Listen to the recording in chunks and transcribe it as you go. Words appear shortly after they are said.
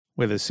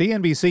With a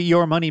CNBC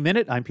Your Money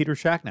Minute, I'm Peter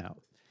Schacknow.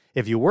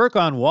 If you work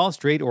on Wall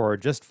Street or are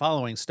just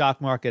following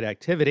stock market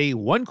activity,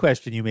 one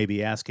question you may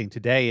be asking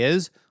today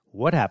is,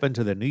 what happened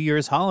to the New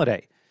Year's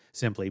holiday?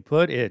 Simply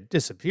put, it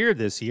disappeared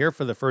this year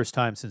for the first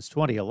time since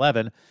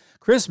 2011.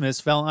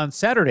 Christmas fell on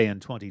Saturday in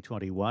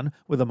 2021,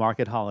 with the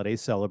market holiday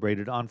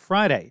celebrated on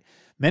Friday.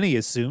 Many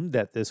assumed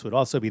that this would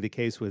also be the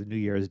case with New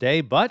Year's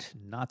Day, but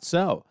not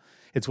so.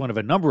 It's one of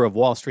a number of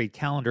Wall Street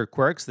calendar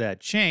quirks that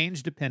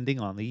change depending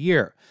on the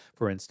year.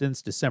 For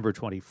instance, December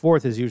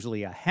 24th is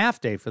usually a half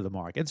day for the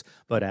markets,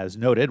 but as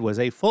noted, was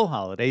a full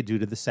holiday due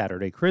to the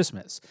Saturday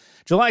Christmas.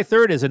 July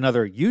 3rd is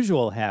another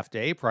usual half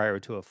day prior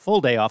to a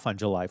full day off on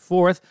July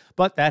 4th,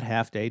 but that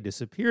half day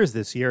disappears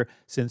this year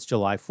since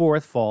July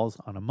 4th falls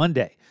on a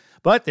Monday.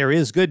 But there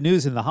is good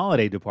news in the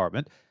holiday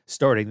department.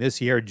 Starting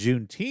this year,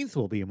 Juneteenth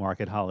will be a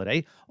market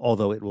holiday,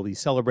 although it will be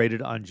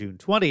celebrated on June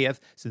 20th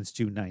since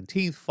June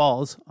 19th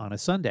falls on a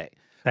Sunday.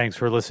 Thanks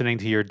for listening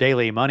to your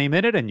Daily Money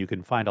Minute, and you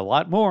can find a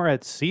lot more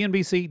at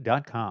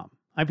cnbc.com.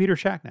 I'm Peter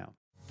Schacknow.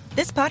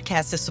 This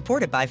podcast is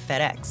supported by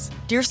FedEx.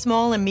 Dear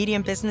small and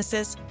medium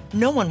businesses,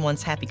 no one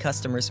wants happy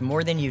customers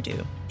more than you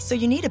do. So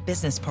you need a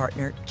business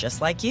partner just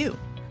like you.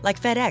 Like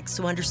FedEx,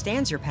 who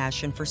understands your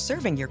passion for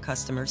serving your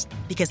customers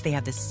because they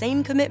have the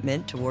same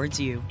commitment towards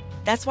you.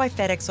 That's why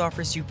FedEx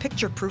offers you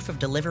picture proof of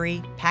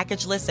delivery,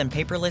 packageless and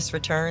paperless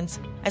returns,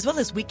 as well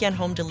as weekend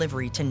home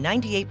delivery to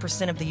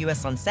 98% of the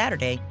U.S. on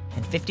Saturday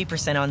and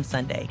 50% on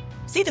Sunday.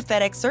 See the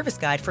FedEx service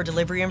guide for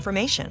delivery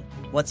information.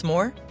 What's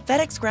more,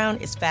 FedEx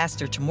Ground is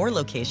faster to more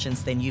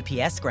locations than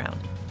UPS Ground.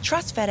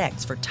 Trust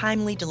FedEx for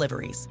timely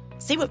deliveries.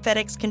 See what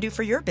FedEx can do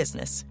for your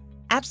business.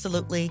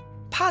 Absolutely,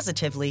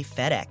 positively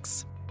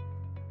FedEx.